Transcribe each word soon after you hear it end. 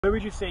Where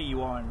would you say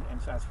you are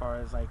as far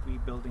as like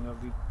rebuilding or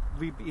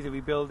either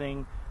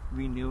rebuilding,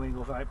 renewing,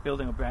 or like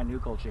building a brand new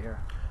culture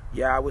here?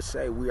 Yeah, I would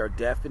say we are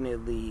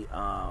definitely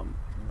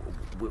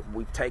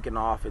we've taken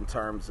off in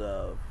terms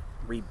of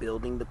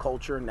rebuilding the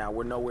culture. Now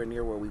we're nowhere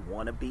near where we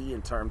want to be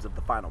in terms of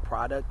the final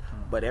product,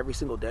 but every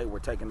single day we're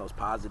taking those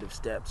positive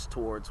steps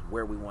towards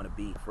where we want to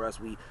be. For us,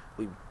 we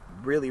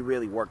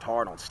really worked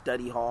hard on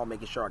study hall,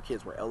 making sure our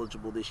kids were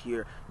eligible this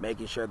year,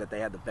 making sure that they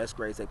had the best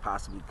grades they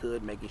possibly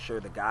could, making sure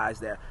the guys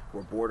that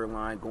were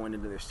borderline going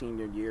into their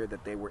senior year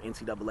that they were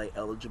NCAA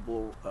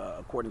eligible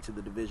according to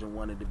the Division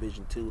I and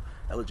Division II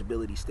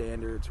eligibility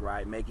standards,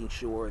 right? Making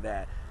sure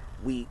that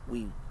we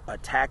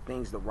attack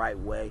things the right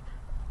way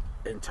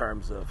in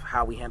terms of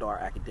how we handle our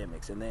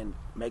academics, and then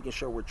making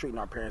sure we're treating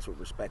our parents with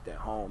respect at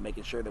home,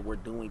 making sure that we're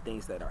doing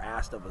things that are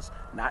asked of us,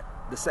 not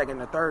the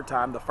second or third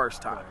time, the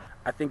first time.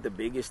 I think the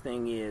biggest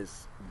thing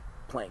is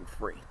playing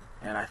free.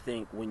 And I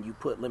think when you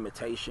put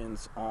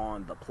limitations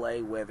on the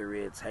play, whether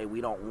it's, hey, we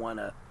don't want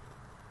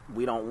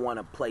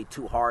to play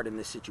too hard in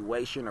this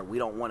situation, or we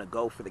don't want to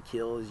go for the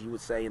kill, as you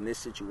would say, in this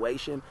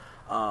situation,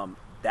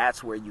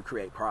 that's where you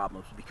create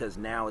problems, because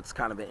now it's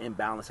kind of an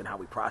imbalance in how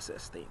we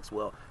process things.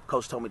 Well,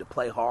 coach told me to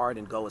play hard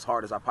and go as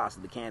hard as I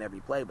possibly can every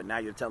play, but now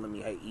you're telling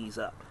me, hey, ease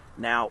up.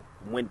 Now,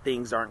 when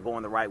things aren't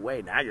going the right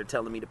way, now you're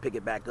telling me to pick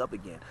it back up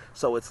again.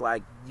 So it's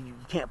like you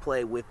can't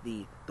play with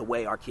the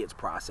way our kids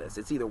process.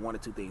 It's either one of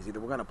two things. Either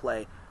we're going to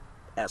play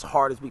as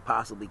hard as we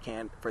possibly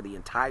can for the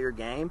entire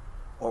game,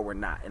 or we're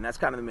not. And that's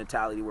kind of the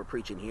mentality we're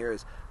preaching here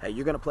is, hey,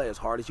 you're going to play as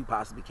hard as you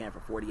possibly can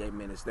for 48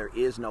 minutes. There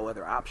is no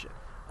other option.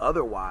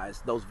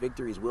 Otherwise, those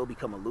victories will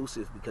become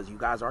elusive, because you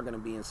guys are going to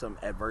be in some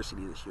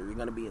adversity this year. You're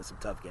going to be in some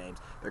tough games.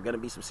 There are going to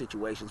be some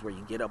situations where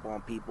you get up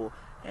on people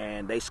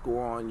and they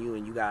score on you,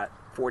 and you got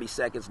 40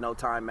 seconds, no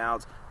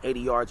timeouts, 80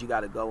 yards, you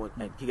got to go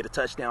and you get a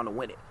touchdown to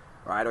win it,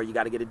 right? Or you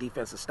got to get a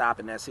defensive stop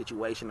in that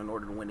situation in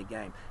order to win the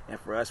game. And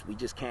for us, we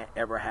just can't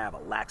ever have a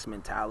lax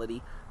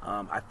mentality.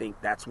 I think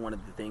that's one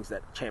of the things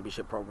that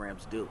championship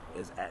programs do,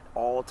 is at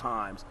all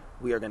times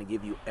we are going to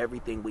give you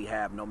everything we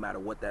have, no matter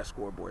what that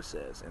scoreboard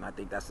says. And I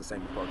think that's the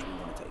same approach we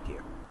want to take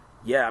here.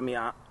 Yeah, I mean,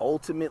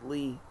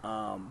 ultimately,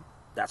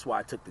 that's why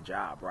I took the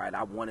job, right?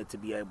 I wanted to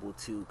be able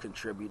to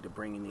contribute to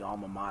bringing the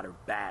alma mater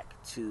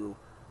back to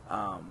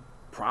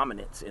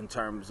prominence in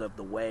terms of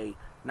the way,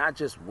 not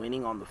just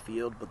winning on the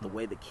field, but the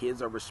way the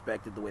kids are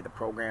respected, the way the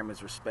program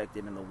is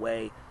respected, and the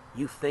way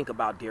you think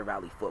about Deer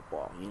Valley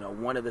football. You know,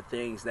 one of the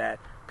things that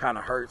kind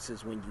of hurts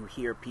is when you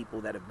hear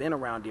people that have been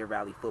around Deer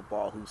Valley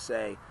football who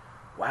say,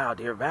 wow,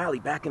 Deer Valley,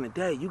 back in the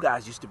day, you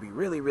guys used to be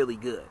really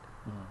good.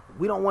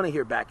 We don't want to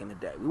hear back in the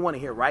day. We want to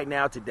hear right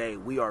now, today,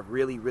 we are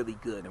really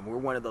good, and we're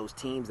one of those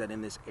teams that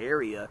in this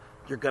area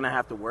you're going to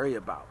have to worry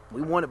about.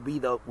 We want to be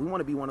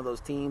one of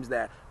those teams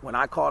that when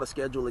I call to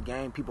schedule a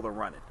game, people are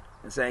running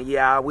and saying,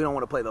 yeah, we don't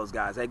want to play those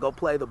guys. Hey, go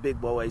play the big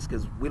boys,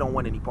 because we don't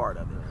want any part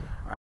of it.